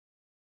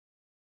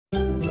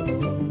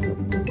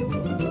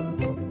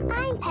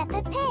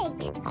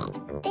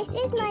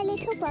is my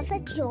little brother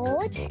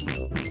George.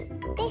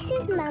 This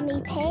is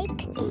Mummy Pig.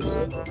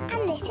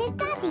 And this is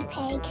Daddy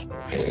Pig.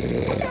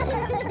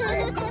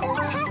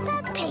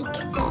 Peppa Pig.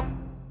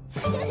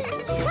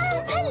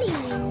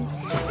 Trampolines.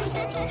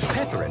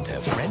 Peppa and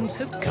her friends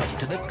have come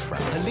to the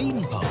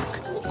trampoline park.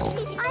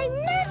 I've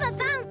never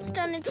bounced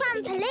on a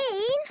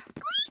trampoline.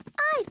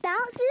 I've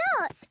bounced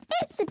lots.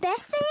 It's the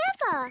best thing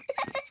ever.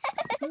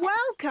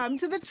 Welcome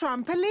to the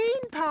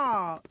trampoline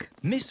park.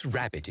 Miss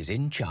Rabbit is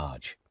in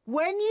charge.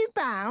 When you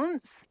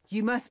bounce,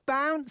 you must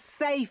bounce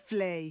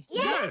safely.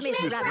 Yes, Miss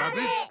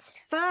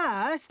Rabbit.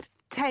 First,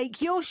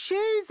 take your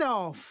shoes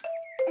off.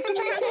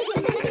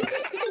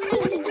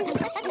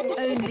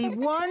 Only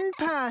one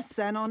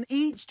person on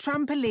each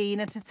trampoline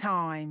at a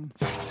time.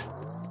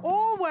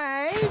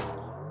 Always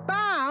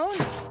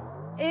bounce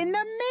in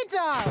the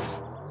middle.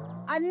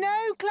 And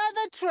no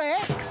clever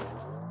tricks,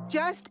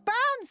 just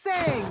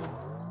bouncing.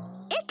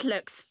 It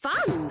looks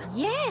fun.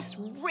 Yes,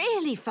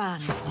 really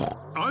fun.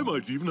 I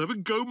might even have a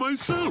go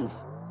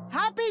myself.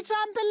 Happy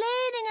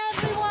trampolining,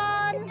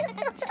 everyone!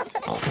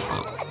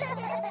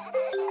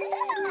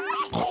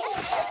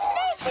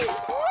 This is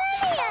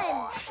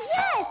brilliant!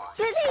 Yes,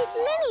 but these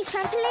mini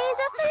trampolines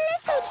are for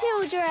little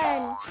children.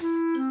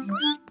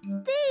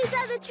 These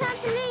are the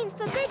trampolines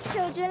for big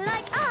children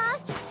like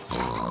us.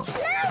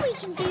 Now we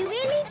can do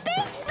really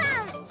big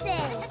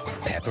bounces.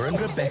 Peppa and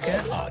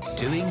Rebecca are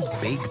doing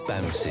big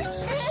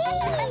bounces.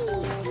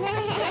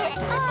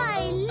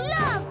 I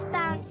love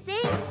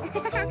bouncing.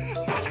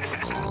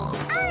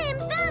 I am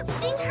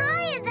bouncing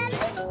higher than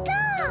the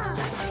star.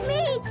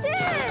 Me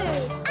too.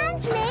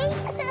 And me.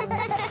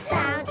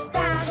 Bounce,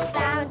 bounce,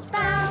 bounce,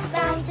 bounce,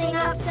 bouncing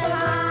up so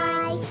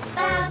high.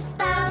 Bounce,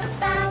 bounce,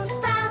 bounce,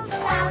 bounce,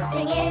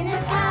 bouncing in the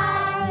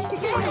sky.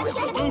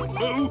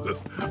 Oh,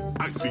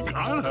 I think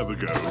I'll have a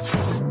go.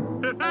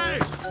 Hey!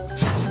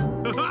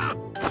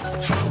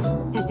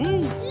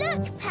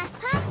 Look,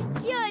 Peppa.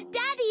 Your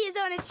daddy is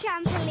on a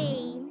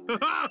trampoline.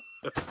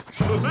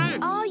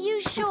 Are you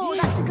sure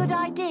that's a good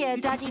idea,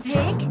 Daddy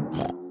Pig?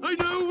 I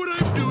know what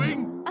I'm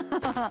doing.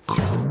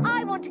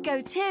 I want to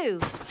go too.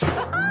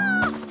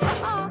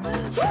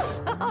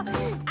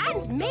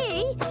 And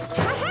me.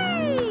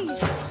 Hey!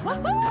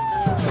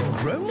 Woohoo!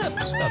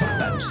 Grown-ups are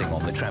bouncing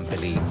on the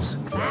trampolines.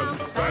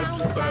 Bounce,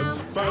 bounce,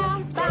 bounce,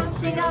 bounce,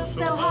 bouncing up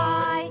so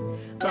high.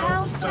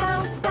 Bounce,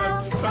 bounce,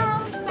 bounce,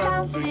 bounce,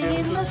 bouncing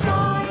in the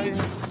sky.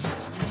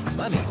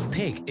 Mummy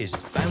Pig is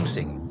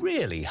bouncing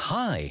really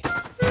high.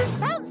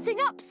 Bouncing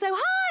up so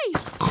high.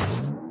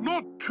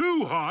 Not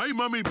too high,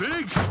 Mummy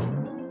Pig.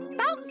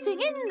 Bouncing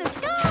in the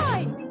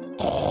sky.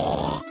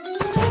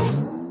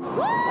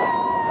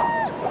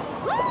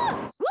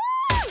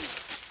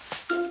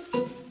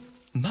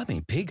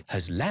 Mummy Pig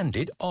has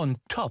landed on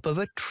top of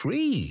a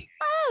tree.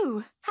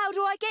 Oh, how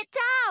do I get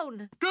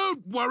down?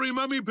 Don't worry,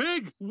 Mummy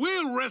Pig.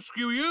 We'll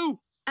rescue you.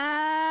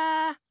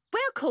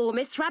 We'll call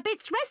Miss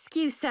Rabbit's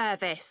rescue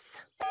service.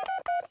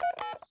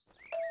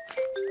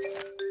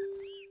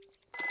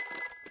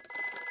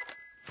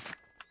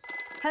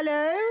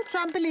 Hello,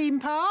 trampoline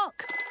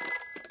park.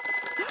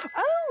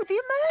 Oh, the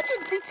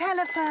emergency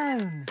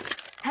telephone.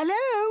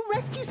 Hello,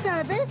 rescue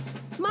service.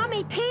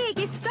 Mummy Pig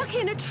is stuck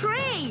in a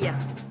tree.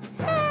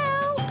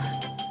 Help!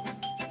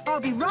 I'll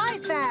be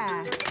right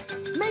there.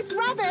 Miss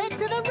Rabbit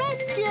to the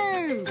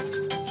rescue!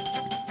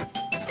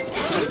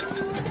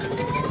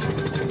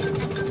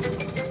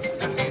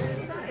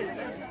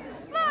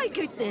 My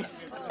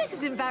goodness, this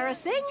is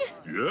embarrassing.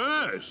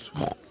 Yes.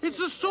 It's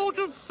the sort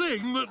of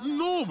thing that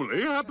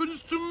normally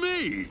happens to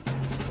me.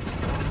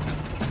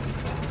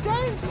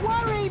 Don't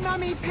worry,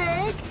 Mummy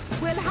Pig.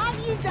 We'll have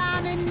you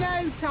down in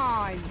no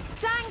time.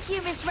 Thank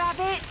you, Miss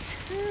Rabbit.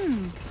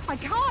 I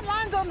can't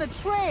land on the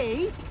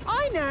tree.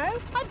 I know.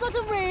 I've got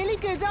a really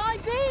good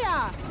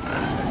idea.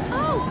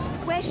 Oh,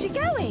 where's she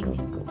going?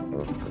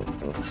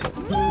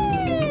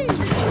 Whee!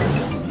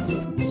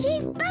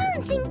 She's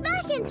bouncing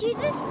back into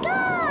the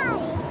sky.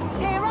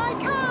 Here I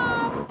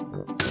come.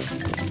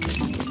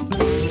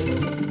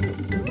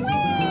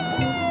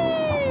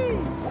 Whee!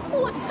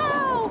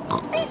 Wow,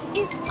 this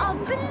is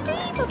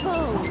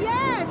unbelievable.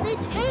 Yes,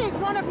 it is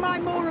one of my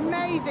more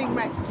amazing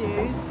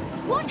rescues.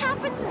 What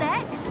happens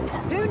next?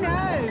 Who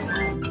knows?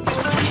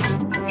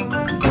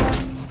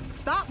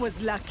 That was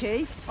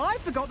lucky. I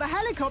forgot the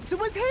helicopter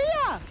was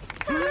here.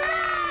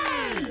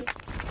 Hooray!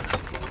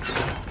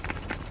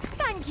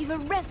 Thank you for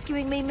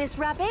rescuing me, Miss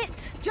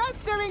Rabbit.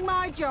 Just doing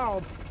my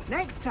job.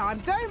 Next time,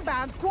 don't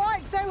bounce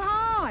quite so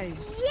high.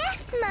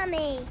 Yes,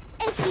 Mummy.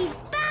 If you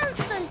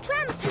bounce on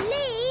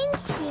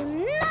trampolines, you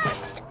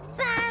must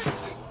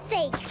bounce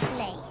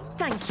safely.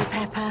 Thank you,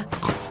 Peppa.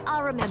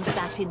 I'll remember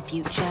that in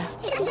future.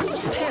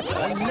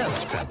 Peppa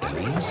loves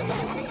trampolines.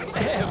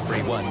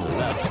 Everyone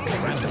loves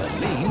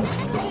trampolines.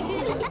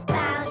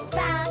 Bounce,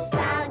 bounce,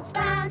 bounce,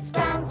 bounce,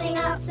 bouncing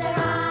up so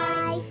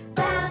high.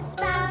 Bounce,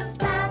 bounce,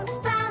 bounce,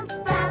 bounce,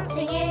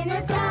 bouncing in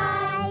the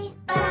sky.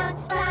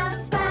 Bounce,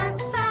 bounce,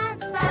 bounce,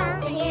 bounce,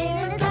 bouncing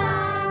in the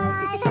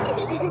sky.